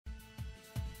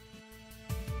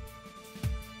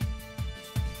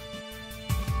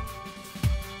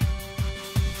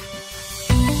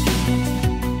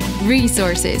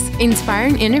Resources,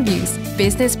 inspiring interviews,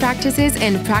 business practices,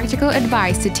 and practical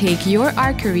advice to take your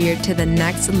art career to the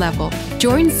next level.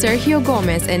 Join Sergio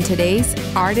Gomez in today's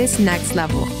Artist Next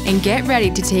Level and get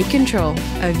ready to take control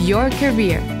of your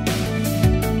career.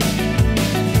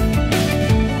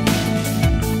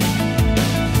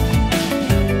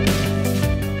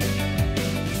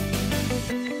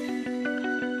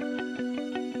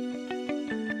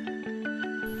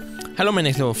 Hello, my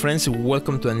Next Level friends.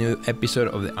 Welcome to a new episode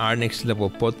of the Art Next Level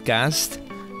podcast.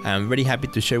 I'm very happy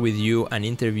to share with you an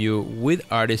interview with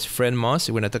artist Fred Moss.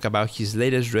 We're going to talk about his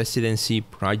latest residency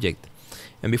project.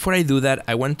 And before I do that,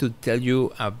 I want to tell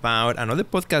you about another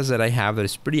podcast that I have that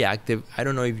is pretty active. I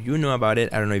don't know if you know about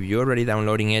it. I don't know if you're already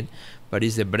downloading it, but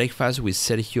it's the Breakfast with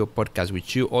Sergio podcast,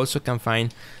 which you also can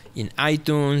find in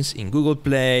iTunes, in Google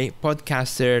Play,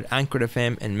 Podcaster, Anchor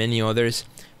FM, and many others.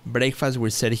 Breakfast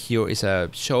with Sergio is a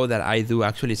show that I do.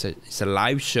 Actually, it's a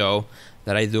live show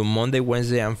that I do Monday,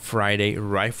 Wednesday, and Friday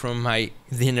right from my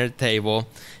dinner table.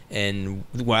 And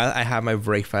while I have my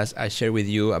breakfast, I share with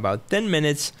you about 10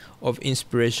 minutes of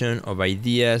inspiration, of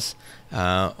ideas,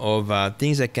 of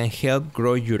things that can help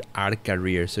grow your art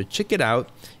career. So check it out.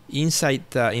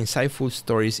 Insightful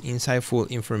stories, insightful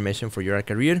information for your art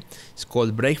career. It's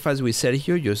called Breakfast with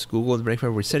Sergio. Just Google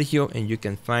Breakfast with Sergio and you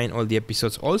can find all the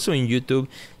episodes also in YouTube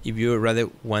if you rather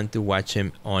want to watch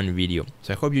them on video.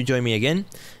 So I hope you join me again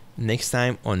next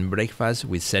time on Breakfast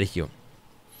with Sergio.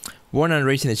 Born and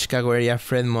raised in the Chicago area,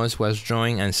 Fred Moss was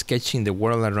drawing and sketching the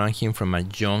world around him from a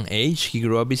young age. He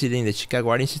grew up visiting the Chicago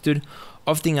Art Institute,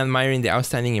 often admiring the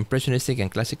outstanding impressionistic and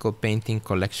classical painting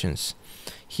collections.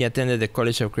 He attended the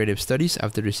College of Creative Studies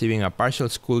after receiving a partial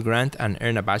school grant and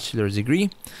earned a bachelor's degree.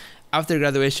 After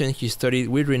graduation, he studied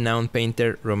with renowned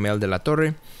painter Romel De La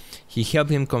Torre. He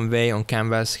helped him convey on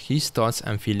canvas his thoughts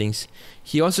and feelings.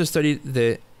 He also studied at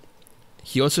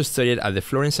the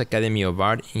Florence Academy of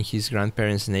Art in his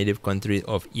grandparents' native country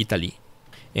of Italy,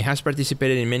 and has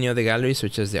participated in many other galleries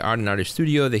such as the Art and Art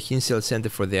Studio, the Hinsdale Center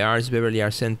for the Arts, Beverly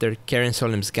Art Center, Karen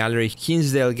Solem's Gallery,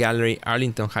 Hinsdale Gallery,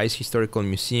 Arlington Heights Historical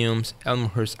Museums,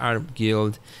 Elmhurst Art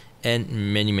Guild, and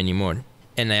many, many more.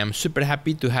 And I am super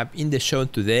happy to have in the show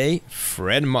today,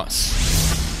 Fred Moss.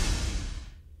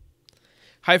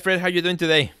 Hi, Fred. How are you doing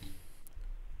today?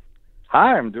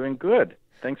 Hi, I'm doing good.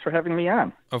 Thanks for having me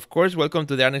on. Of course, welcome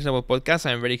to the Art Next Level podcast.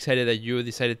 I'm very excited that you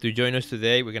decided to join us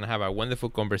today. We're going to have a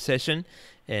wonderful conversation,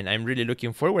 and I'm really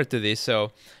looking forward to this.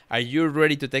 So, are you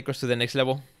ready to take us to the next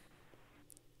level?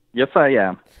 Yes, I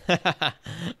am.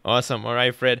 Awesome. All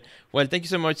right, Fred. Well, thank you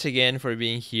so much again for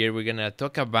being here. We're going to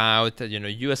talk about,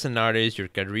 you as an artist, your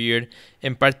career,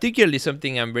 and particularly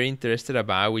something I'm very interested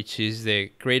about, which is the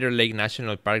Crater Lake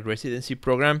National Park Residency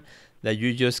program that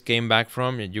you just came back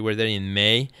from. You were there in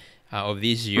May of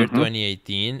this year,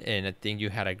 2018, and I think you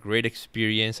had a great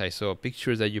experience. I saw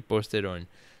pictures that you posted on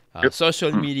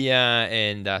social media,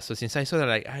 and so since I saw that,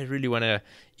 I really want to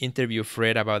interview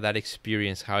Fred about that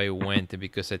experience, how it went,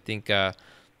 because I think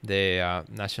the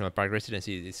National Park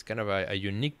Residency is kind of a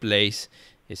unique place.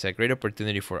 It's a great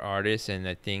opportunity for artists, and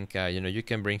I think you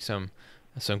can bring some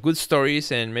good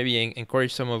stories and maybe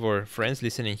encourage some of our friends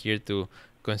listening here to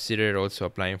consider also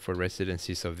applying for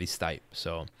residencies of this type.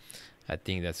 So I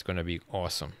think that's going to be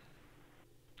awesome.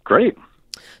 Great.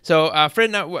 So,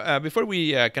 Fred, now, before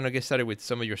we kind of get started with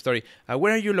some of your story,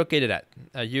 where are you located at?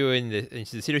 Are you in the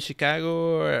city of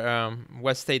Chicago, or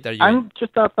what state are you in? I'm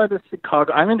just outside of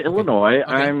Chicago. I'm in Illinois.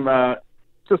 Okay. I'm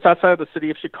just outside of the city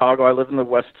of Chicago. I live in the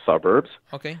west suburbs.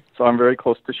 Okay. So I'm very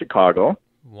close to Chicago.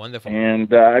 Wonderful.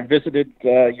 And I visited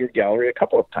your gallery a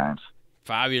couple of times.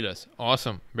 Fabulous.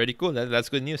 Awesome. Very cool. That's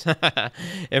good news.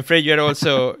 And Fred, you're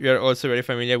also very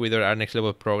familiar with our Art Next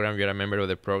Level program. You're a member of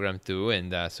the program too,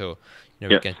 and so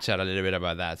we can chat a little bit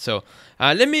about that. So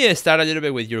let me start a little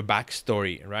bit with your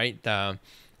backstory, right?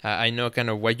 I know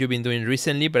kind of what you've been doing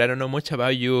recently, but I don't know much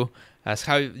about you, as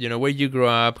how where you grew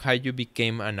up, how you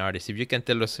became an artist. If you can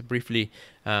tell us briefly,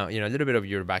 a little bit of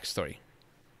your backstory.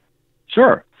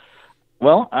 Sure.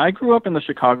 Well, I grew up in the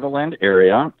Chicagoland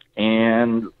area,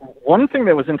 and one thing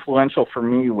that was influential for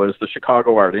me was the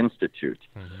Chicago Art Institute.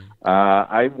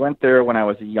 I went there when I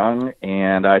was young,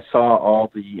 and I saw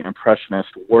all the Impressionist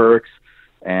works,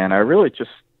 and I really just,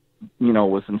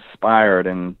 was inspired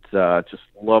and just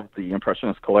loved the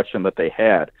Impressionist collection that they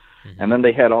had. And then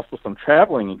they had also some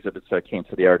traveling exhibits that came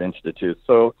to the Art Institute.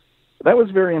 So that was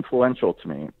very influential to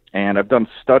me. And I've done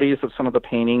studies of some of the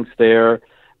paintings there,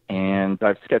 and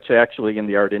I've sketched actually in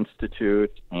the Art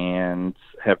Institute and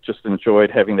have just enjoyed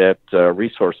having that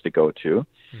resource to go to.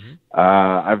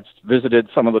 I've visited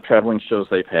some of the traveling shows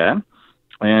they've had.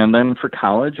 And then for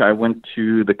college, I went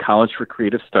to the College for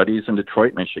Creative Studies in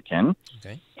Detroit, Michigan.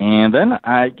 Okay. And then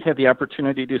I had the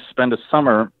opportunity to spend a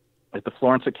summer at the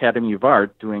Florence Academy of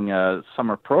Art doing a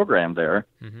summer program there.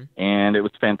 Mm-hmm. And it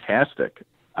was fantastic.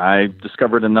 I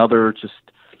discovered another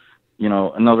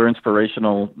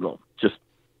inspirational, just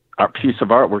a piece of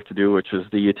artwork to do, which is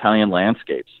the Italian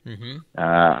landscapes. Mm-hmm.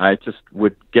 I just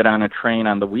would get on a train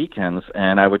on the weekends,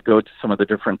 and I would go to some of the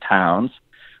different towns.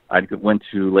 I went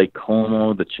to Lake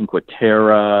Como, the Cinque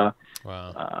Terre,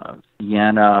 Wow.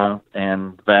 Siena,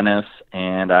 and Venice,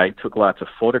 and I took lots of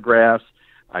photographs.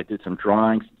 I did some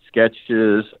drawings,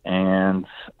 sketches, and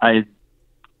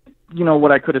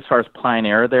what I could as far as plein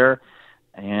air there.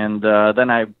 And then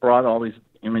I brought all these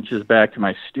images back to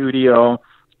my studio.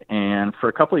 And for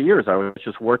a couple of years, I was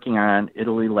just working on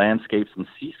Italy landscapes and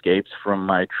seascapes from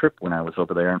my trip when I was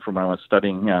over there and from when I was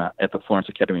studying at the Florence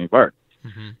Academy of Art.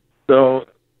 Mm-hmm. So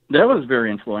that was very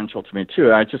influential to me,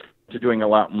 too. I just started doing a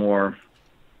lot more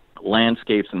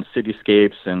landscapes and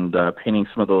cityscapes and painting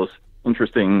some of those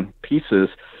interesting pieces.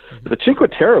 Mm-hmm. The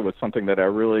Cinque Terre was something that I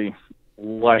really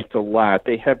liked a lot.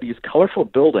 They have these colorful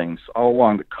buildings all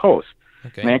along the coast.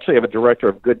 Okay. And I actually have a director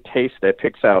of good taste that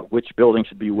picks out which building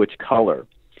should be which color.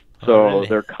 So really?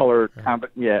 their color,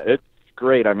 it's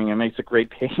great. I mean, it makes a great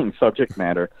painting subject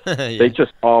matter. Yeah. They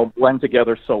just all blend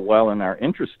together so well and are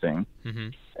interesting. Mm-hmm.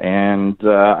 And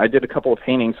I did a couple of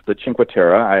paintings for the Cinque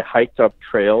Terre. I hiked up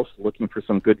trails looking for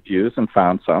some good views and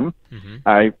found some. Mm-hmm.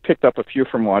 I picked up a few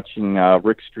from watching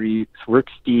Rick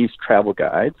Steves' travel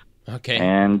guides. Okay.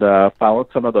 And followed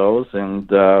some of those and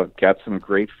got some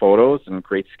great photos and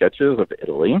great sketches of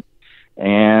Italy.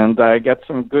 And I got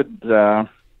some good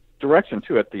direction,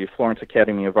 too, at the Florence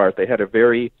Academy of Art. They had a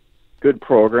very good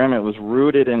program. It was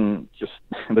rooted in just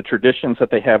the traditions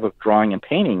that they have of drawing and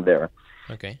painting there.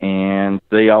 Okay. And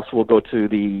they also will go to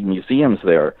the museums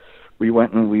there. We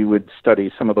went and we would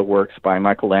study some of the works by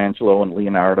Michelangelo and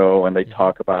Leonardo, and they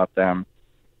talk about them.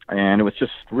 And it was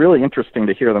just really interesting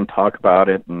to hear them talk about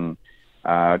it and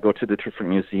go to the different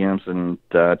museums and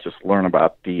just learn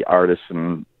about the artists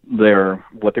and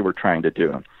what they were trying to do.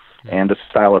 Mm-hmm. And the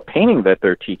style of painting that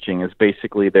they're teaching is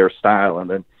basically their style. And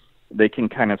then they can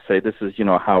kind of say, this is,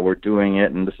 how we're doing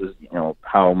it. And this is,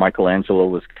 how Michelangelo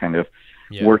was kind of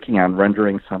working on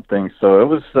rendering something. So it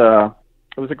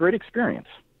was a great experience.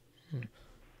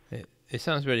 It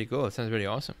sounds very cool. It sounds very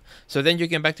awesome. So then you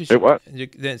came back to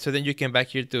then you came back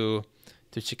here to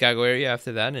Chicago area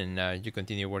after that, and you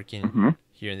continue working mm-hmm.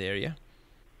 here in the area.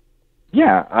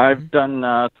 Yeah, I've done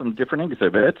some different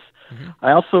exhibits. Mm-hmm.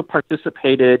 I also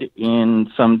participated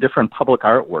in some different public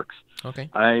artworks. Okay.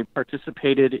 I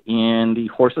participated in the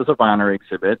Horses of Honor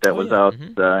exhibit that was out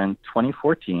mm-hmm. In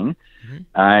 2014. Mm-hmm.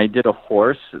 I did a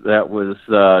horse that was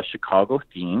Chicago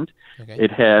themed. Okay.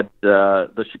 It had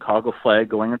the Chicago flag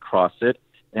going across it,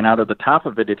 and out of the top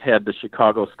of it, it had the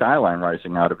Chicago skyline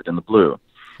rising out of it in the blue.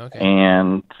 Okay.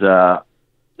 And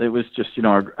it was just,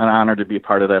 an honor to be a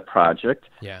part of that project.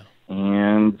 Yeah.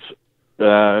 And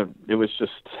it was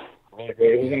just on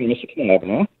Michigan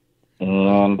Avenue.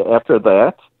 And after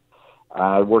that,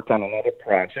 I worked on another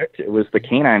project. It was the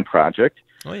Canine Project.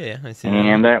 Oh, yeah, I see.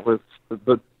 And that was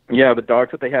the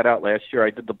dogs that they had out last year. I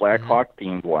did the Black Hawk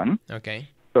themed one. Okay.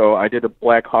 So I did a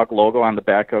Black Hawk logo on the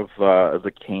back of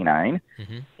the canine.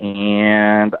 Mm-hmm.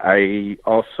 And I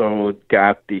also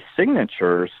got the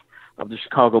signatures of the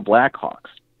Chicago Blackhawks.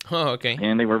 Oh, okay.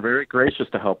 And they were very gracious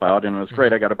to help out, and it was great.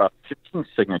 Mm-hmm. I got about 15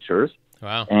 signatures.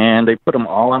 Wow. And they put them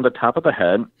all on the top of the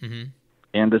head. Mm-hmm.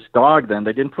 And this dog, then,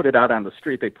 they didn't put it out on the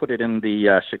street. They put it in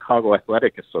the Chicago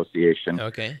Athletic Association.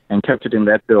 Okay. And kept it in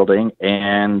that building.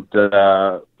 And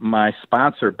my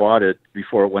sponsor bought it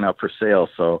before it went up for sale.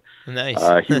 So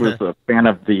nice. He was a fan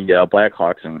of the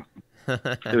Blackhawks, and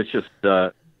it was just,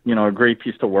 a great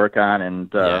piece to work on.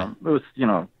 And it was,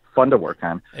 fun to work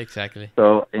on. Exactly.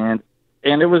 So, and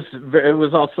it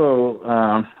was also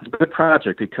a good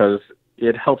project because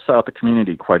it helps out the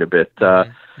community quite a bit.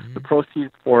 Mm-hmm. The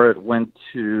proceeds for it went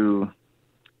to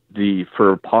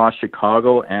for Paw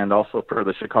Chicago and also for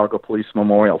the Chicago Police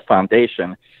Memorial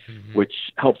Foundation, mm-hmm. which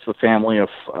helps the family of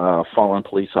fallen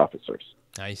police officers.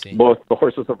 I see. Both the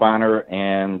Horses of Honor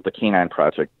and the Canine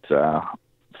Project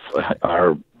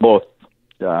are both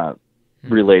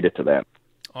related to that.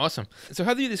 Awesome. So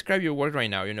how do you describe your work right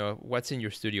now? What's in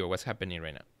your studio? What's happening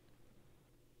right now?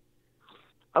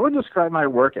 I would describe my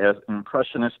work as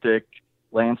impressionistic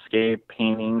landscape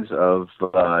paintings of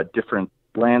different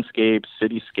landscapes,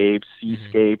 cityscapes,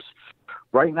 seascapes,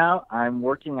 Right now, I'm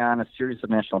working on a series of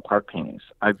national park paintings.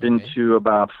 I've been to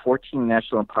about 14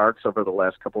 national parks over the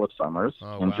last couple of summers.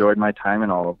 Enjoyed my time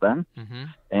in all of them.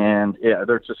 And yeah,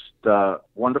 they're just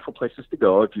wonderful places to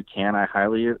go. If you can, I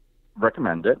highly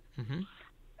recommend it.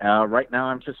 Right now,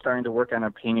 I'm just starting to work on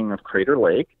a painting of Crater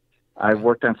Lake. I've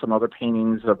worked on some other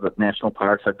paintings of the national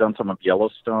parks. I've done some of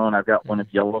Yellowstone. I've got one of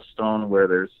Yellowstone where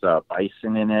there's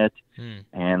bison in it,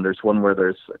 and there's one where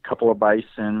there's a couple of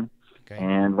bison.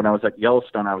 And when I was at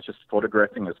Yellowstone, I was just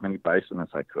photographing as many bison as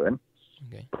I could.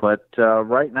 But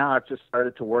right now, I've just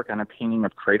started to work on a painting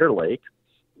of Crater Lake.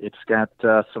 It's got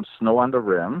some snow on the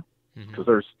rim, because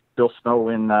there's still snow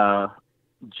in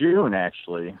June,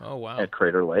 actually, at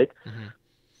Crater Lake.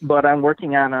 But I'm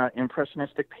working on an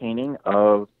impressionistic painting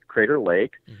of Crater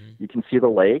Lake. You can see the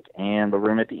lake and the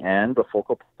rim at the end. The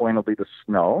focal point will be the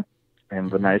snow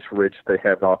and the nice ridge they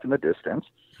have off in the distance.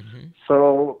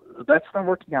 So that's what I'm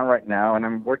working on right now, and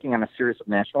I'm working on a series of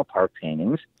national park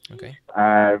paintings.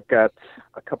 I've got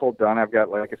a couple done. I've got,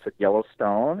 like I said,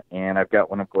 Yellowstone, and I've got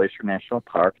one of Glacier National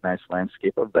Park, nice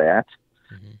landscape of that.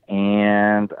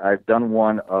 And I've done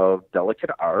one of Delicate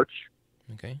Arch.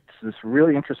 It's this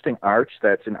really interesting arch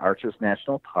that's in Arches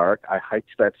National Park. I hiked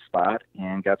that spot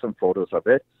and got some photos of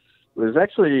it. It was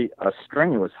actually a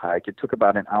strenuous hike. It took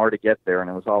about an hour to get there,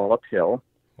 and it was all uphill.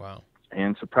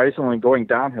 And surprisingly, going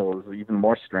downhill is even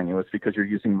more strenuous because you're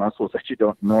using muscles that you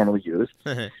don't normally use.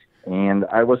 And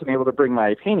I wasn't able to bring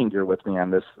my painting gear with me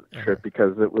on this trip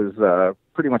because it was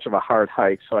pretty much of a hard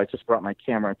hike. So I just brought my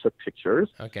camera and took pictures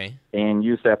and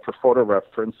used that for photo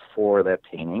reference for that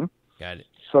painting. Got it.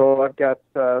 So I've got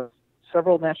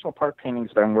several national park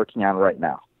paintings that I'm working on right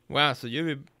now. Wow, so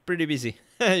you're pretty busy.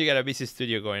 You got a busy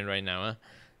studio going right now, huh?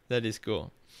 That is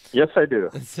cool. Yes, I do.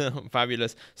 So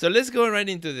fabulous. So let's go right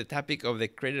into the topic of the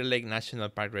Crater Lake National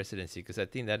Park Residency, because I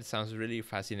think that sounds really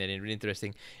fascinating, really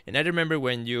interesting. And I remember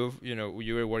when you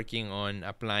were working on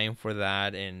applying for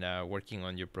that and working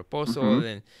on your proposal,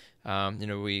 and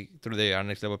we through the Our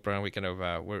Next Level program, we kind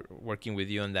of were working with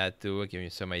you on that too, giving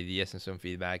you some ideas and some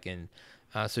feedback. And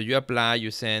so you apply,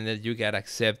 you send it, you get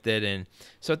accepted. And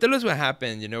so tell us what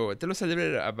happened. Tell us a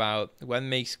little bit about what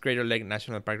makes Crater Lake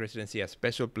National Park Residency a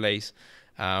special place.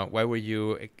 Why were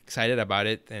you excited about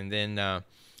it? And then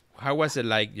how was it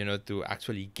like, to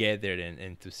actually get there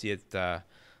and to see it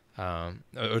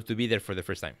or to be there for the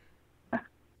first time?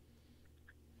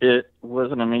 It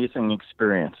was an amazing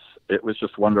experience. It was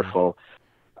just wonderful.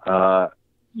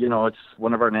 It's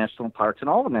one of our national parks, and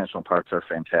all the national parks are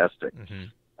fantastic.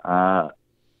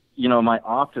 My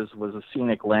office was a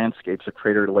Scenic Landscapes at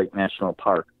Crater Lake National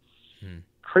Park.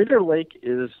 Crater Lake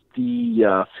is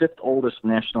the fifth oldest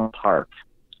national park.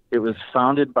 It was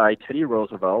founded by Teddy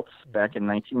Roosevelt back in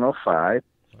 1905,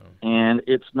 and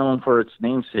it's known for its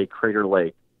namesake, Crater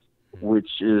Lake,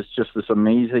 which is just this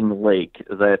amazing lake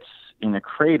that's in a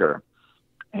crater.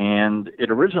 And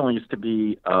it originally used to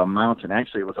be a mountain.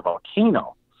 Actually, it was a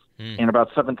volcano. And about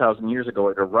 7,000 years ago,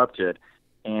 it erupted.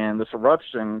 And this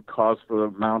eruption caused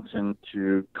the mountain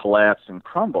to collapse and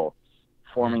crumble,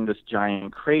 forming this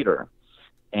giant crater.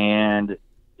 And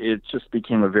it just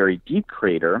became a very deep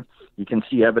crater. You can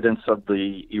see evidence of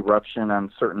the eruption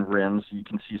on certain rims. You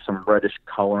can see some reddish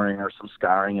coloring or some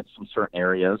scarring in some certain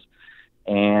areas.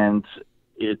 And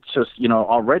it's just,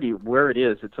 already where it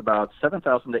is, it's about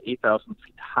 7,000 to 8,000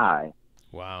 feet high.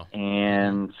 Wow.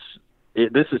 And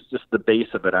this is just the base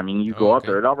of it. I mean, you go up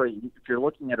there, it already, if you're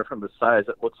looking at it from the sides,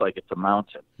 it looks like it's a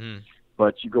mountain.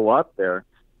 But you go up there,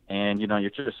 and,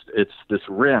 it's this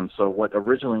rim. So what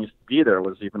originally used to be there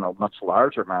was even a much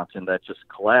larger mountain that just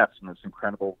collapsed in this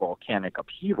incredible volcanic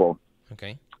upheaval.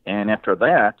 And after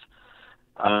that,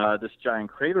 this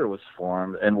giant crater was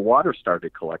formed, and water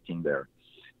started collecting there.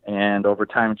 And over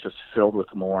time, it just filled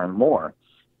with more and more.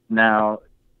 Now,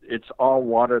 it's all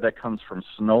water that comes from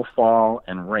snowfall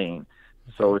and rain.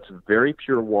 So it's very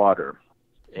pure water.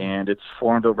 And it's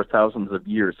formed over thousands of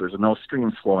years. There's no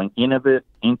streams flowing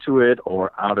into it,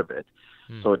 or out of it.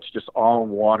 So it's just all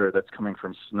water that's coming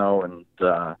from snow and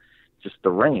just the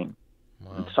rain.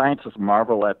 And scientists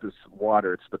marvel at this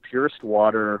water. It's the purest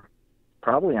water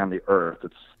probably on the earth.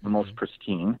 It's the most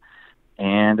pristine.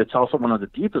 And it's also one of the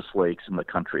deepest lakes in the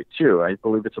country, too. I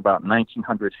believe it's about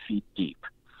 1,900 feet deep.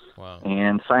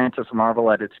 And scientists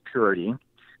marvel at its purity.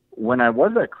 When I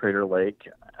was at Crater Lake,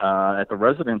 at the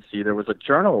residency, there was a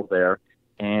journal there,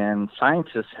 and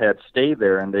scientists had stayed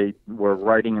there, and they were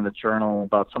writing in the journal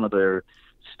about some of their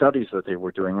studies that they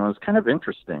were doing. It was kind of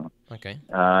interesting.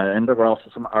 And there were also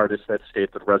some artists that stayed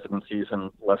at the residencies and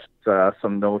left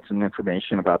some notes and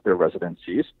information about their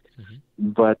residencies.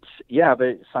 But,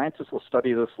 the scientists will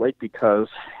study this lake because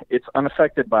it's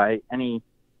unaffected by any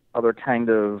other kind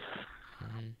of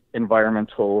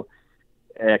environmental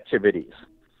activities.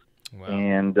 Wow.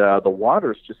 And the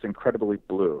water is just incredibly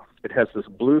blue. It has this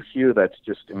blue hue that's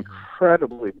just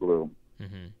incredibly blue.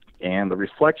 And the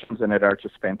reflections in it are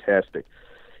just fantastic.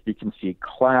 You can see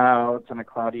clouds on a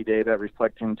cloudy day that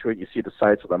reflect into it. You see the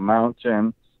sides of the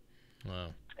mountain.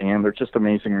 Wow. And they're just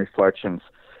amazing reflections.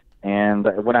 And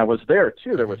when I was there,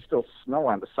 too, there was still snow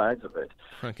on the sides of it.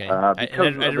 Okay. I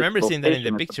remember seeing that in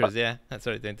the pictures, yeah.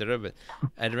 Sorry to interrupt, but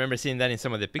I remember seeing that in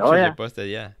some of the pictures you posted,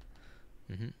 yeah.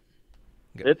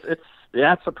 It's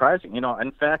surprising. You know,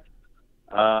 in fact,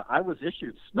 I was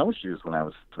issued snowshoes when I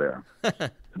was there.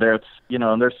 There's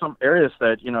some areas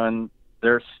that, and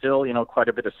there's still, quite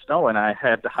a bit of snow, and I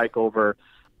had to hike over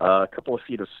a couple of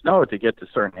feet of snow to get to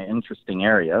certain interesting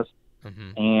areas.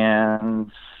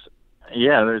 And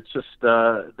it's just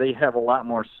they have a lot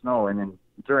more snow, and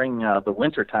during the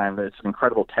winter time, it's an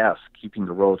incredible task keeping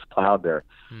the roads plowed there.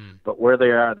 But where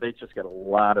they are, they just get a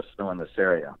lot of snow in this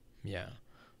area. Yeah.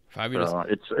 Fabulous. So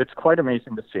it's quite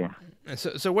amazing to see.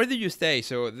 So where did you stay?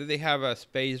 So do they have a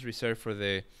space reserved for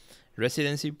the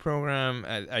residency program?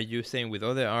 Are you staying with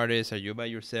other artists? Are you by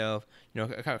yourself?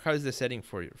 How is the setting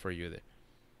for you there?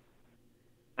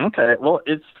 Okay, well,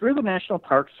 it's through the National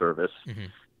Park Service,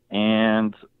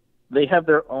 and they have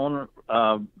their own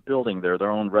building there,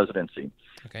 their own residency.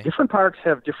 Okay. Different parks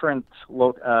have different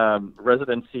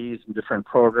residencies and different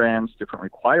programs, different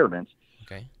requirements.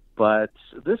 Okay. But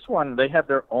this one, they have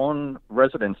their own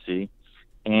residency,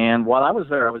 and while I was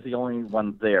there, I was the only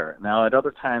one there. Now, at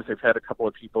other times, they've had a couple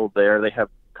of people there. They have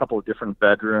a couple of different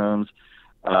bedrooms.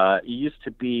 It used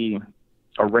to be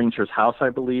a ranger's house, I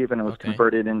believe, and it was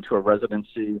converted into a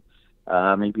residency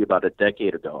maybe about a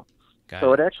decade ago.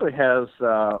 So it actually has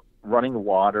running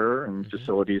water and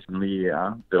facilities in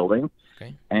the building,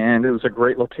 and it was a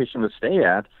great location to stay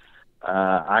at.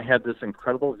 I had this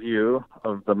incredible view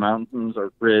of the mountains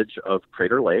or ridge of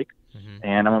Crater Lake,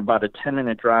 and I'm about a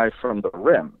 10-minute drive from the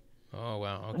rim. Oh,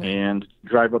 wow. Okay. And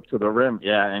drive up to the rim,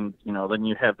 and, then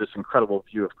you have this incredible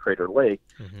view of Crater Lake,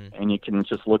 and you can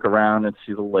just look around and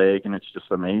see the lake, and it's just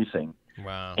amazing.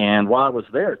 Wow. And while I was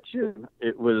there, too,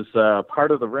 it was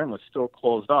part of the rim was still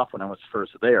closed off when I was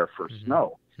first there for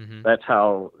snow. That's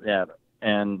how,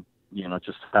 and,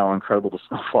 just how incredible the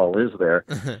snowfall is there.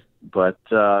 But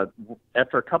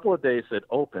after a couple of days, it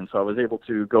opened, so I was able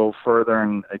to go further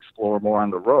and explore more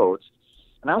on the roads.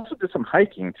 And I also did some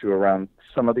hiking, too, around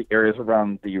some of the areas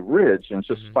around the ridge and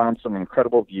just found some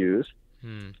incredible views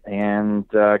and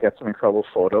got some incredible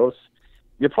photos.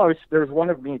 There's one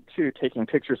of me, too, taking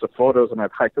pictures of photos, and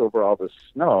I've hiked over all this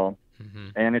snow.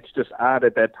 And it's just odd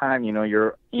at that time,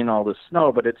 you're in all the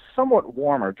snow, but it's somewhat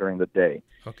warmer during the day.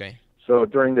 Okay. So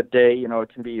during the day, it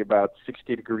can be about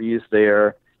 60 degrees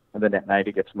there, and then at night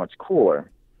it gets much cooler.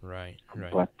 Right.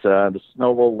 But the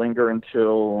snow will linger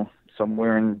until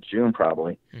somewhere in June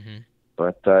probably.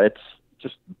 But it's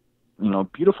just,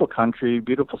 beautiful country,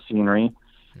 beautiful scenery,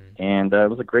 and it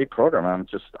was a great program. I'm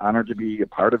just honored to be a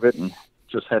part of it and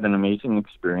just had an amazing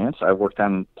experience. I worked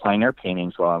on plein air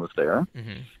paintings while I was there,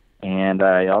 and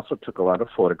I also took a lot of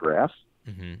photographs.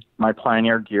 My plein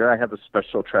air gear, I have a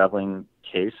special traveling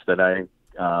case that I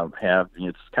have.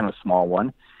 It's kind of a small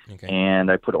one. And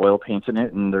I put oil paints in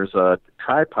it, and there's a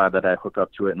tripod that I hook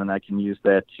up to it, and then I can use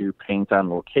that to paint on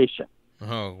location.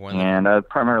 Oh, wonderful. And I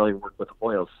primarily work with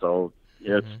oils, so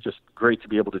it's just great to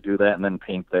be able to do that and then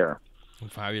paint there.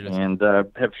 Fabulous. And have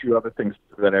a few other things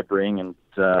that I bring, and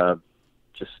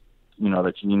just,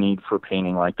 that you need for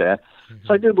painting like that.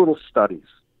 So I did little studies.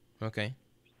 Okay.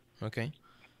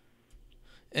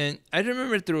 And I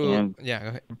remember through... go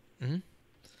ahead.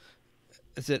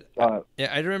 Is it?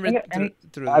 I remember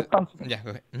through I found some, go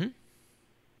ahead.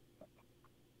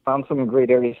 Found some great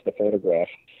areas to photograph.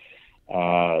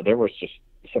 There was just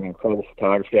some incredible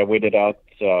photography. I waited out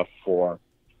for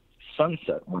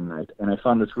sunset one night, and I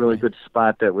found this really good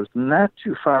spot that was not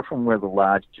too far from where the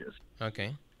lodge is.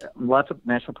 Okay. Lots of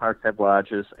national parks have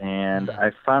lodges, and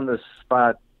I found this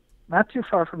spot not too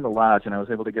far from the lodge, and I was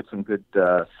able to get some good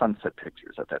sunset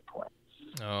pictures at that point.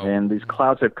 Oh. And these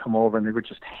clouds had come over, and they were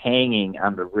just hanging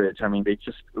on the ridge. I mean, it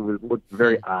looked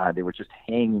very odd. They were just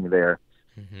hanging there.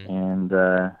 And,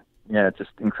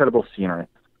 just incredible scenery.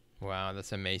 Wow,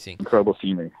 that's amazing. Incredible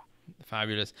scenery.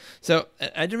 Fabulous. So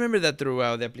I remember that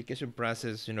throughout the application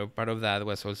process, part of that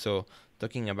was also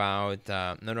talking about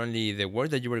not only the work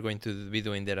that you were going to be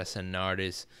doing there as an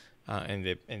artist, and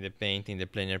the painting, the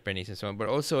plein air paintings, and so on, but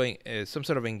also some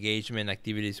sort of engagement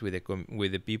activities with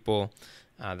the people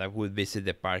that would visit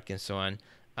the park and so on.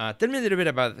 Tell me a little bit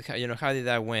about how did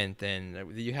that went,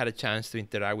 and you had a chance to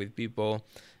interact with people.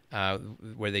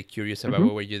 Were they curious about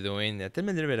what were you doing? Tell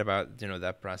me a little bit about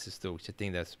that process too, which I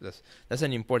think that's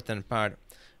an important part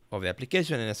of the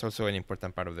application, and it's also an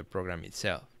important part of the program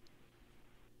itself.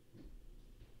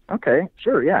 Okay,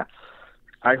 sure, yeah.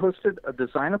 I hosted a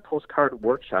design a postcard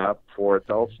workshop for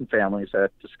adults and families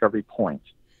at Discovery Point.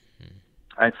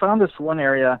 I found this one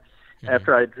area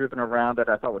after I'd driven around that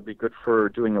I thought would be good for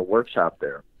doing a workshop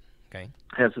there. Okay.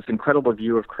 It has this incredible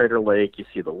view of Crater Lake. You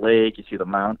see the lake, you see the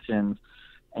mountains,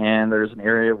 and there's an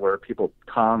area where people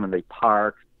come and they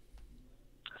park.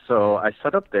 So I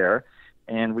set up there,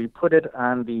 and we put it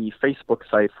on the Facebook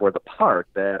site for the park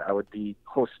that I would be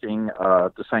hosting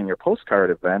a Design Your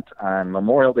Postcard event on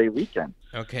Memorial Day weekend.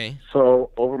 Okay. So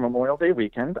over Memorial Day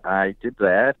weekend, I did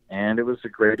that, and it was a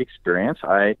great experience.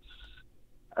 I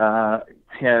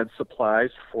had supplies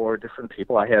for different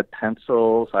people. I had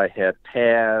pencils, I had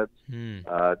pads,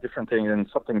 different things, and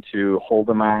something to hold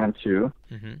them on to.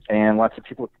 And lots of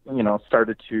people,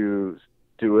 started to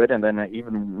do it. And then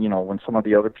even, when some of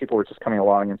the other people were just coming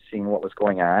along and seeing what was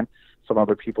going on, some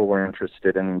other people were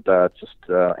interested and just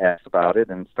asked about it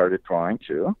and started drawing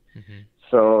too.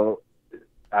 So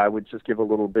I would just give a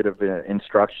little bit of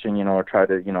instruction, or try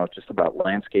to, just about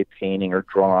landscape painting or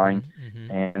drawing.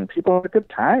 And people had a good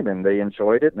time, and they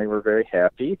enjoyed it, and they were very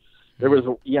happy. There was,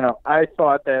 I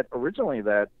thought that originally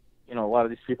that, a lot of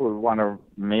these people would want to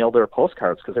mail their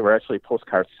postcards because they were actually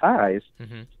postcard size.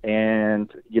 And,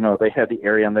 they had the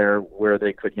area in there where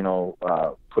they could,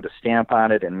 put a stamp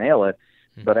on it and mail it.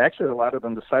 But actually, a lot of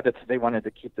them decided that they wanted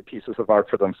to keep the pieces of art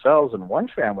for themselves. And one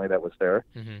family that was there,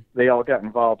 they all got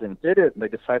involved and did it. And they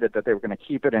decided that they were going to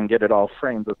keep it and get it all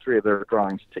framed, the three of their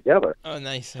drawings together. Oh,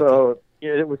 nice. So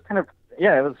it was kind of,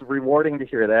 it was rewarding to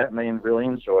hear that. And they really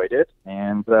enjoyed it.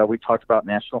 And we talked about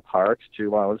national parks,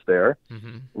 too, while I was there.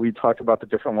 We talked about the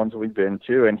different ones we've been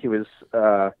to. And he was...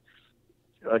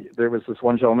 there was this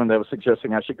one gentleman that was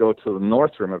suggesting I should go to the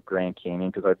North Rim of Grand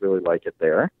Canyon because I'd really like it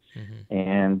there.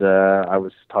 And I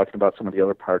was talking about some of the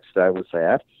other parks that I was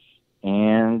at.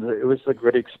 And it was a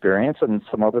good experience. And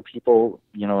some other people,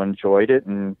 enjoyed it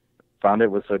and found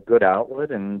it was a good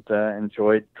outlet and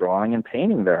enjoyed drawing and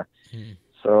painting there.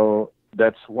 So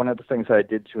that's one of the things I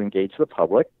did to engage the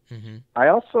public. I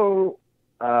also,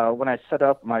 when I set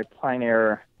up my plein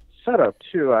air setup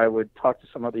too, I would talk to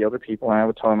some of the other people and I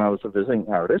would tell them I was a visiting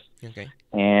artist.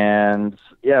 And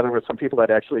there were some people that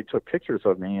actually took pictures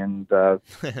of me and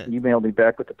emailed me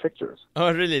back with the pictures.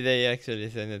 Oh, really? They actually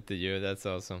sent it to you? That's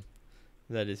awesome.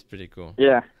 That is pretty cool.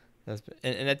 Yeah.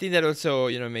 And I think that also,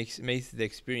 makes the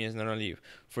experience not only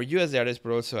for you as the artist,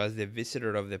 but also as the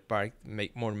visitor of the park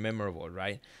make more memorable,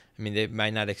 right? I mean, they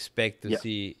might not expect to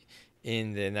see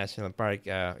in the national park,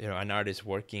 an artist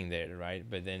working there, right?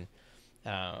 But then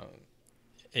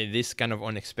this kind of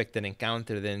unexpected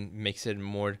encounter then makes it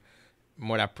more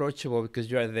approachable because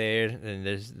you are there and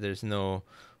there's no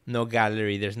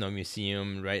gallery, there's no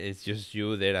museum, right? It's just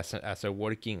you there as a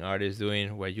working artist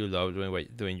doing what you love,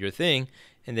 doing your thing,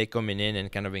 and they coming in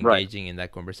and kind of engaging in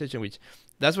that conversation, which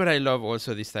that's what I love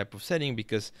also this type of setting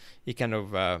because it kind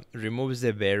of removes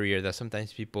the barrier that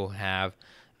sometimes people have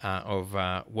of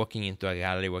walking into a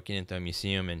gallery, walking into a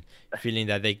museum, and feeling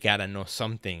that they gotta know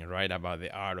something, right, about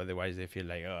the art. Otherwise, they feel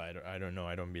like, I don't know,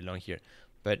 I don't belong here.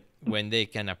 But when they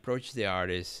can approach the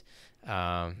artist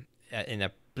in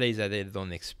a place that they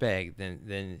don't expect,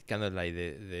 then kind of like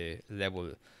the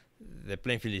level, the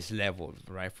playing field is leveled,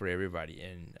 right, for everybody.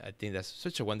 And I think that's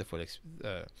such a wonderful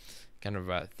kind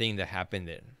of thing that happened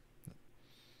there.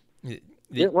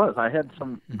 It was. I had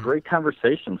some great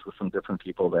conversations with some different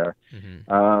people there.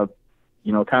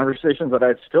 Conversations that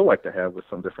I'd still like to have with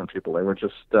some different people. They were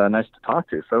just nice to talk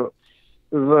to. So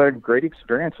it was a great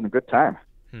experience and a good time.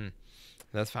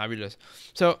 That's fabulous.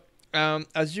 So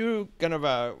as you kind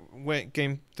of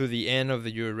came to the end of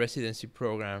your residency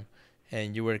program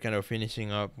and you were kind of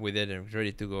finishing up with it and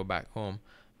ready to go back home,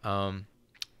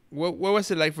 what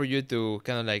was it like for you to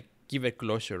kind of like give it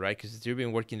closure, right? Because you've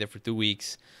been working there for 2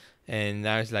 weeks. And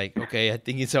now it's like, okay, I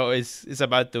think it's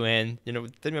about to end.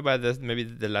 Tell me about this, maybe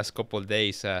the last couple of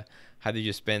days. How did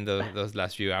you spend those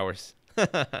last few hours?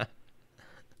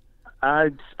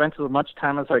 I spent as much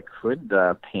time as I could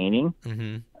painting,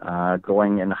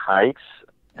 going in hikes,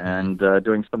 and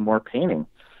doing some more painting.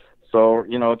 So,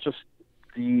 just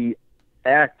the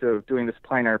act of doing this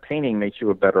plein air painting makes you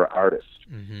a better artist.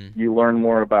 You learn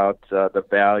more about the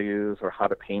values or how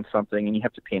to paint something, and you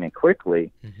have to paint it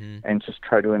quickly and just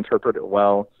try to interpret it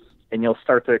well. And you'll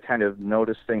start to kind of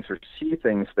notice things or see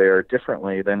things there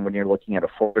differently than when you're looking at a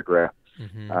photograph.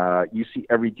 You see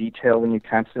every detail when you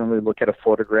constantly look at a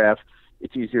photograph.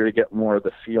 It's easier to get more of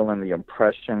the feel and the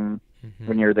impression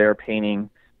when you're there painting.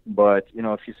 But,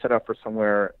 if you set up for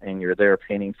somewhere and you're there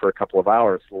painting for a couple of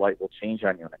hours, the light will change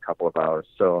on you in a couple of hours.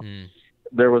 So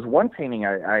there was one painting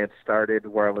I had started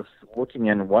where I was looking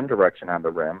in one direction on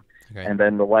the rim, and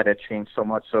then the light had changed so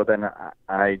much. So then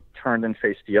I turned and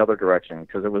faced the other direction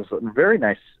because it was a very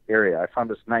nice area. I found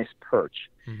this nice perch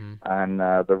on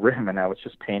the rim, and I was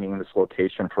just painting in this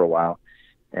location for a while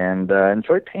and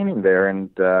enjoyed painting there.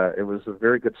 And it was a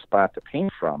very good spot to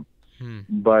paint from.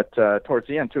 But towards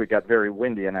the end, too, it got very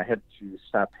windy, and I had to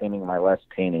stop painting my last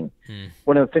painting.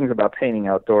 One of the things about painting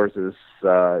outdoors is,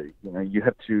 you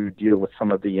have to deal with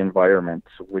some of the environment,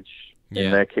 which in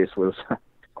that case was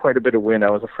quite a bit of wind. I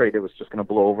was afraid it was just going to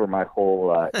blow over my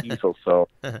whole easel, so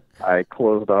I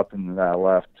closed up and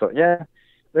left. So,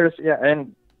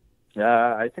 and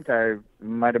I think I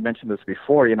might have mentioned this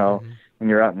before, when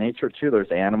you're out in nature, too,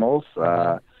 there's animals.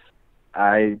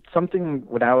 Something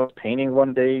when I was painting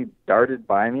one day darted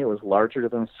by me. It was larger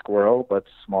than a squirrel, but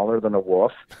smaller than a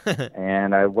wolf.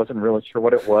 And I wasn't really sure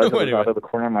what it was. It was out of the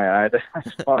corner of my eye that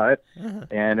I saw it.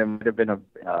 And it might have been a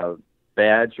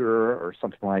badger or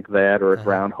something like that, or a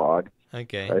groundhog.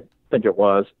 Okay. I think it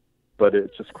was, but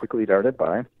it just quickly darted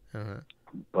by.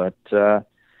 But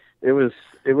it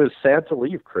was sad to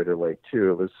leave Crater Lake,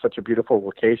 too. It was such a beautiful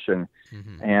location,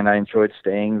 and I enjoyed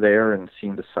staying there and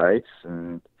seeing the sights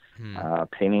and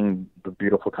painting the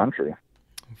beautiful country.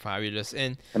 Fabulous.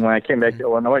 And when I came back to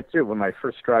Illinois, too, when I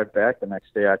first drive back the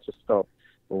next day, I just felt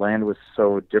the land was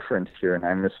so different here, and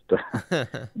I missed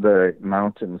the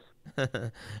mountains.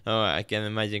 I can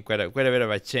imagine quite a bit of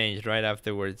a change right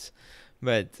afterwards.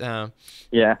 But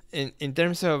in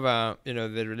terms of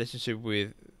the relationship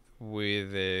with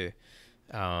the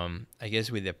I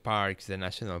guess with the parks, the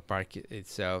national park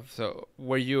itself. So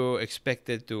were you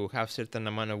expected to have certain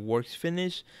amount of works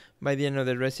finished by the end of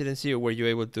the residency, or were you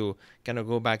able to kind of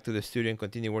go back to the studio and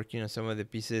continue working on some of the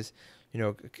pieces?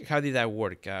 How did that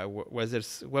work? What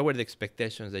were the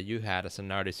expectations that you had as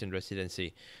an artist in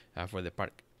residency for the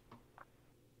park?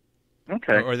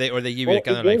 Okay. Or they give you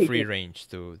kind of like free range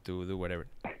to do whatever?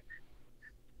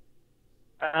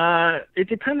 It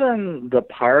depends on the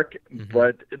park,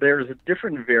 but there's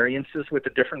different variances with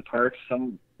the different parks.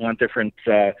 Some want different.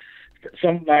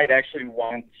 Some might actually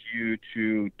want you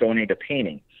to donate a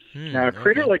painting. Now,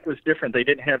 Crater Lake was different. They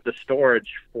didn't have the storage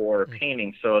for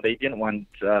painting, so they didn't want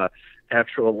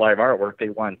actual live artwork. They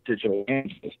want digital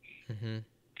images.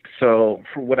 So,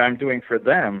 for what I'm doing for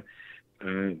them,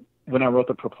 when I wrote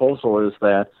the proposal, is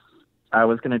that I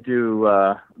was going to do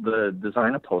the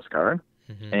design a postcard.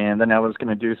 And then I was going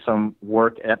to do some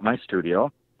work at my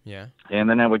studio. Yeah. And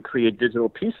then I would create digital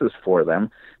pieces for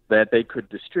them that they could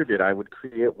distribute. I would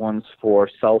create ones for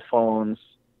cell phone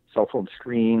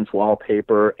screens,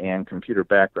 wallpaper, and computer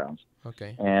backgrounds.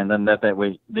 Okay. And then that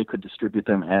way they could distribute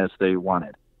them as they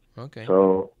wanted. Okay.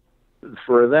 So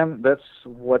for them, that's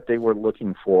what they were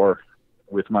looking for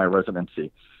with my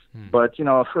residency. But,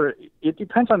 it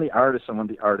depends on the artist and what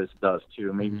the artist does,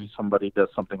 too. Maybe somebody does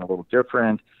something a little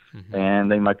different, and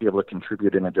they might be able to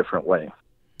contribute in a different way.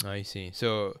 I see.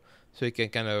 So you can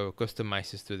kind of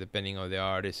customize it to depending on the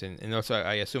artist. And also,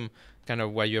 I assume, kind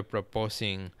of what you're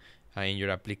proposing in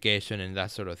your application and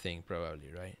that sort of thing, probably,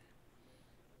 right?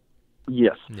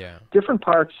 Yes. Yeah. Different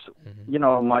parks,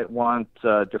 might want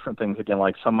different things. Again,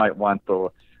 like some might want the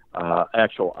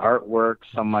actual artwork.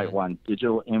 Some might want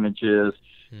digital images.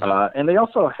 And they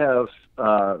also have,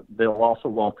 they'll also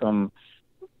welcome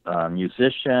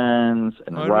musicians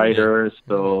and writers.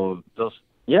 Really? So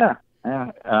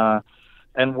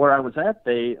and where I was at,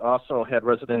 they also had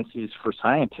residencies for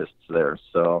scientists there.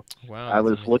 So I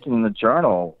was looking in the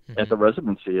journal at the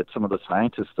residency at some of the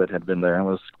scientists that had been there, and it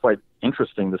was quite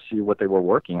interesting to see what they were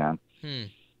working on.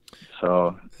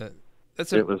 So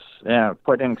it was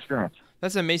quite an experience.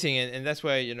 That's amazing, and that's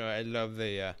why I love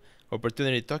the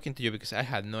opportunity talking to you, because I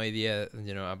had no idea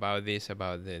about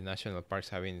the national parks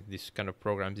having this kind of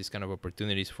programs, these kind of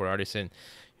opportunities for artists. And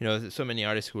so many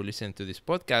artists who listen to this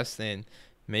podcast, and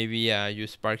maybe you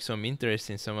spark some interest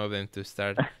in some of them to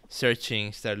start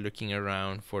searching, start looking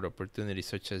around for opportunities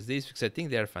such as this, because I think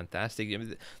they are fantastic.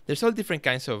 There's all different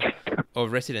kinds of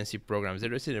residency programs. There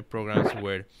are residency programs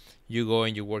where you go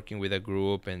and you're working with a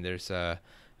group, and there's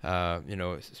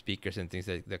speakers and things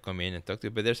that come in and talk to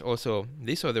you. But there's also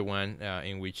this other one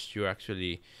in which you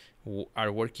actually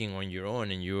are working on your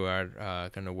own, and you are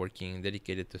kind of working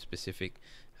dedicated to a specific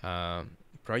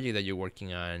project that you're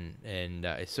working on. And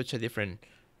it's such a different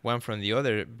one from the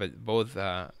other, but both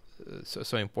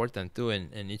so important too,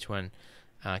 and each one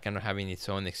kind of having its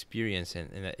own experience.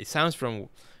 And it sounds from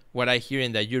what I hear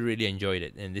in that you really enjoyed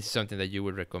it, and this is something that you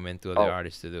would recommend to other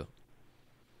artists to do.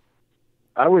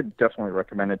 I would definitely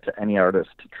recommend it to any artist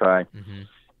to try.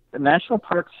 The national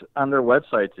parks on their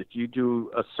websites, if you do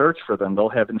a search for them, they'll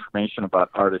have information about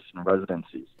artists and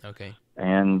residencies. Okay.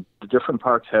 And the different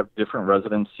parks have different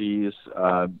residencies.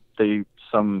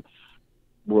 Some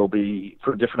will be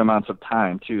for different amounts of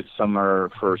time too. Some are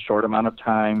for a short amount of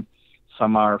time.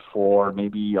 Some are for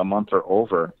maybe a month or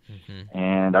over.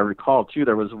 And I recall too,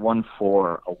 there was one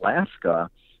for Alaska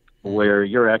where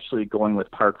you're actually going with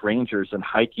park rangers and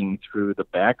hiking through the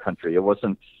backcountry. It was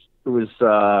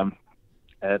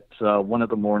at one of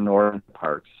the more northern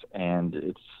parks, and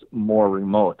it's more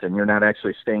remote, and you're not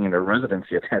actually staying in a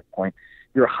residency at that point.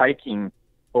 You're hiking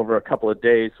over a couple of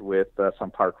days with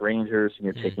some park rangers,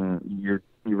 and you're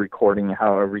recording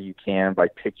however you can by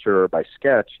picture or by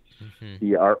sketch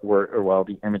the artwork or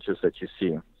the images that you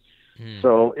see.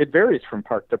 So it varies from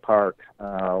park to park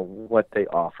what they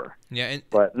offer. Yeah,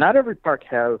 but not every park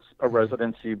has a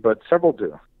residency, but several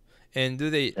do. And do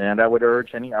they? And I would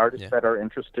urge any artists that are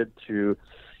interested to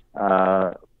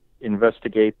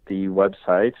investigate the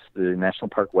websites, the national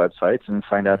park websites, and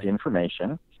find out the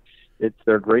information.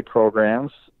 They're great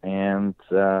programs, and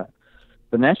the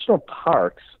national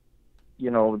parks,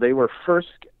 they were first.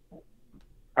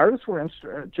 Artists were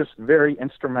just very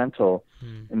instrumental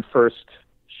in first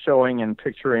showing and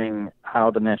picturing how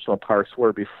the national parks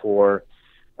were before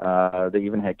they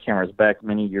even had cameras back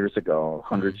many years ago,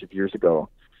 hundreds of years ago.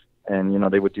 And,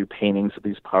 they would do paintings of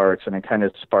these parks, and it kind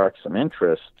of sparked some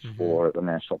interest for the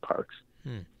national parks.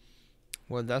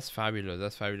 Well, that's fabulous.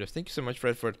 That's fabulous. Thank you so much,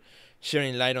 Fred, for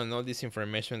sharing light on all this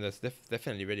information. That's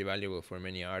definitely very valuable for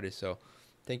many artists. So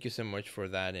thank you so much for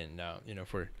that, and,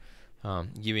 for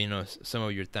giving us some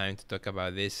of your time to talk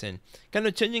about this, and kind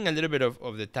of changing a little bit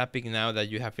of the topic now that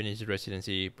you have finished the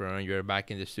residency program. You're back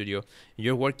in the studio.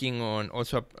 You're working on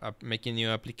also making new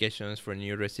applications for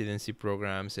new residency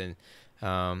programs, and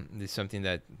this is something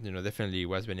that definitely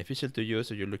was beneficial to you.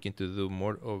 So you're looking to do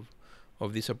more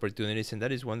of these opportunities, and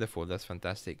that is wonderful. That's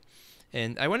fantastic.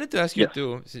 And I wanted to ask you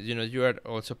too. You are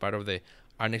also part of the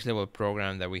Art Next Level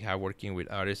program that we have working with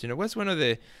artists. What's one of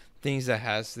the things that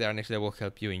has the Art Next Level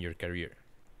help you in your career?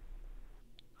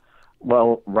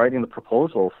 Well, writing the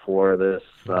proposal for this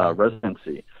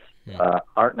residency.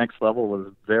 Art Next Level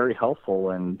was very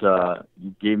helpful, and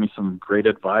you gave me some great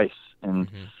advice. And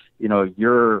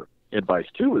your advice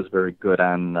too was very good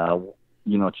on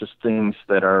just things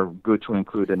that are good to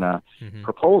include in a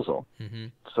proposal.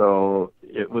 So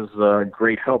it was a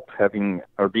great help being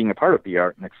a part of the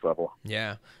Art Next Level.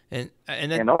 Yeah, and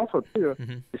also too.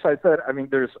 Besides that,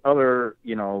 there's other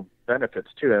benefits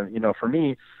too. For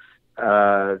me,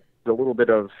 the little bit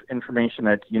of information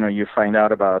that you find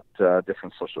out about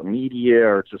different social media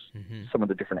or just some of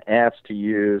the different apps to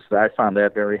use, I found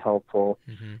that very helpful.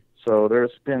 So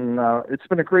it's been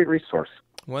a great resource.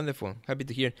 Wonderful. Happy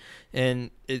to hear.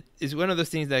 And it's one of those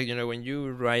things that, when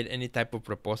you write any type of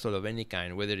proposal of any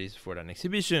kind, whether it's for an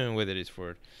exhibition, whether it's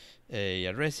for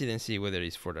a residency, whether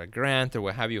it's for a grant or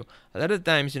what have you, a lot of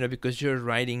times, because you're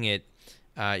writing it,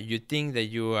 you think that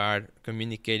you are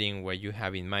communicating what you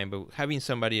have in mind, but having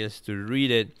somebody else to read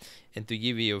it and to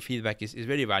give you feedback is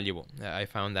very valuable. I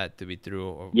found that to be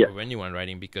true of anyone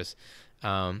writing, because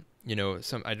I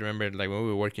remember like when we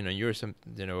were working on yours,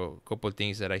 couple of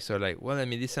things that I saw like, well,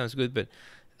 this sounds good, but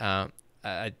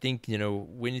I think,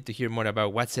 we need to hear more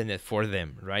about what's in it for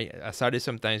them, right? As artists,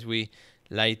 sometimes we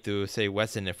like to say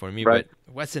what's in it for me, but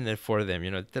what's in it for them?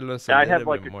 Tell us a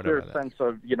little bit more about that. I had a clear sense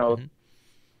of,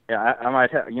 I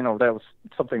might have, that was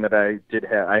something that I did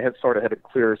have. I had sort of had a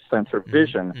clear sense or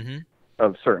vision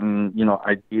of certain,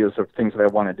 ideas of things that I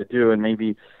wanted to do, and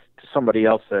maybe to somebody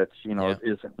else that,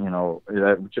 isn't,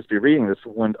 that would just be reading this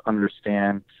wouldn't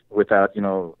understand without,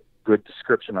 good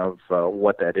description of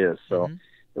what that is. So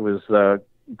it was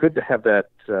good to have that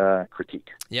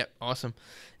critique. Yeah, awesome.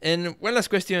 And one last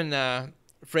question,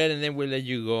 Fred, and then we'll let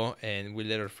you go, and we'll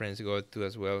let our friends go too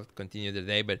as well, continue the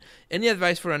day. But any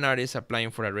advice for an artist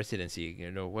applying for a residency?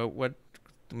 What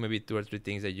maybe 2 or 3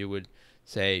 things that you would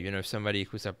say, if somebody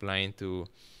who's applying to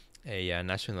a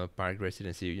national park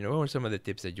residency, what are some of the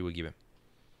tips that you would give them?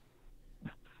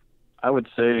 I would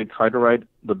say try to write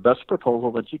the best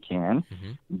proposal that you can.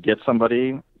 Get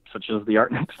somebody such as the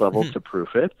Art Next Level to proof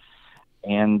it,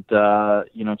 and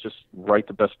just write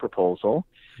the best proposal.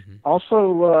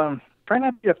 Also, try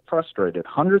not to get frustrated.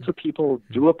 Hundreds of people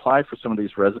do apply for some of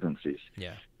these residencies.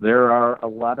 There are a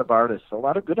lot of artists, a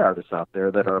lot of good artists out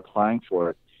there that are applying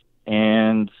for it.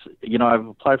 And, I've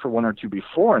applied for 1 or 2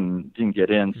 before and didn't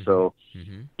get in. So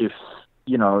if,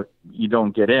 you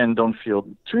don't get in, don't feel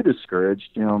too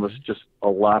discouraged. There's just a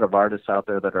lot of artists out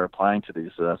there that are applying to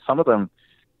these. Some of them,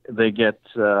 they get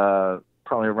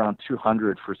probably around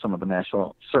 200 for some of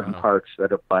the certain parks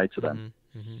that apply to them.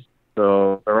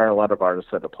 So there are a lot of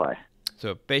artists that apply.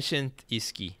 So patient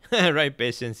is key, right?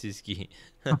 Patience is key.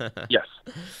 Yes.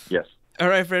 All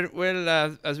right, Fred.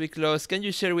 Well, as we close, can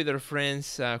you share with our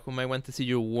friends who might want to see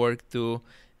your work too,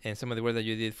 and some of the work that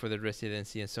you did for the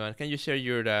residency and so on? Can you share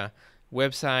your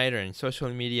website or in social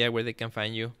media where they can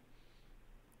find you?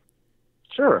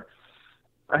 Sure.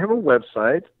 I have a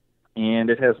website, and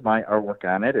it has my artwork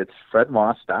on it. It's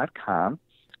fredmoss.com.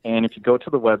 And if you go to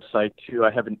the website, too, I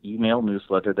have an email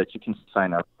newsletter that you can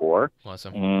sign up for.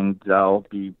 Awesome. And I'll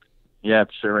be,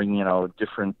 sharing,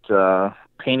 different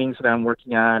paintings that I'm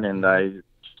working on. And I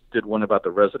did one about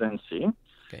the residency.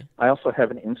 Okay. I also have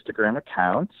an Instagram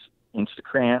account,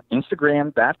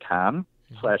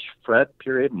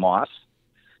 Instagram.com/Fred_Moss.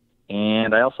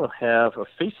 And I also have a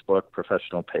Facebook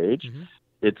professional page.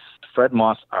 It's Fred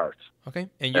Moss Art. Okay.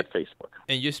 And at Facebook.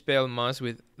 And you spell Moss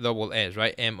with double S,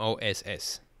 right?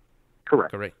 M-O-S-S.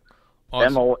 Correct.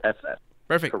 Awesome. M-O-S-S.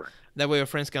 Perfect. Correct. That way your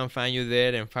friends can find you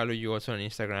there and follow you also on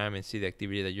Instagram and see the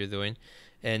activity that you're doing.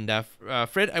 And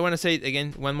Fred, I want to say it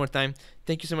again one more time.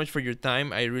 Thank you so much for your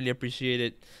time. I really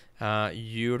appreciated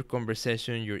your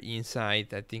conversation, your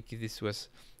insight. I think this was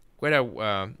quite a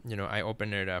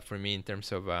eye-opener for me in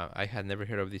terms of I had never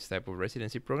heard of this type of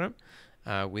residency program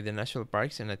with the national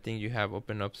parks, and I think you have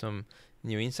opened up some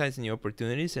new insights, new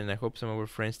opportunities, and I hope some of our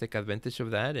friends take advantage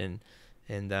of that. And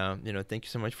thank you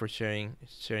so much for sharing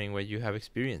what you have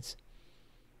experienced.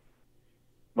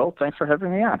 Well, thanks for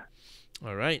having me on.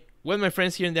 All right. Well, my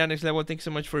friends here in the Next Level, thanks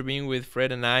so much for being with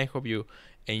Fred and I. Hope you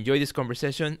enjoyed this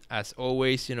conversation. As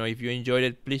always, if you enjoyed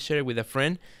it, please share it with a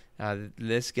friend.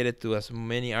 Let's get it to as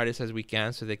many artists as we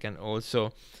can so they can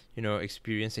also,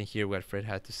 experience and hear what Fred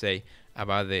had to say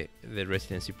about the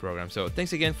residency program. So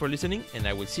thanks again for listening, and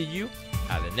I will see you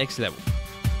at the next level.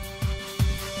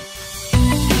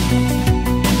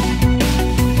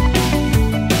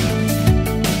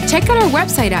 Check out our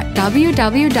website at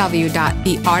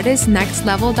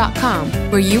www.theartistnextlevel.com,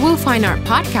 where you will find our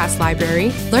podcast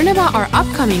library, learn about our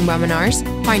upcoming webinars,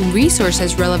 find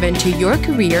resources relevant to your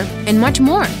career, and much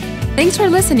more. Thanks for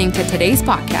listening to today's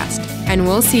podcast, and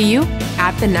we'll see you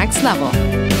at the next level.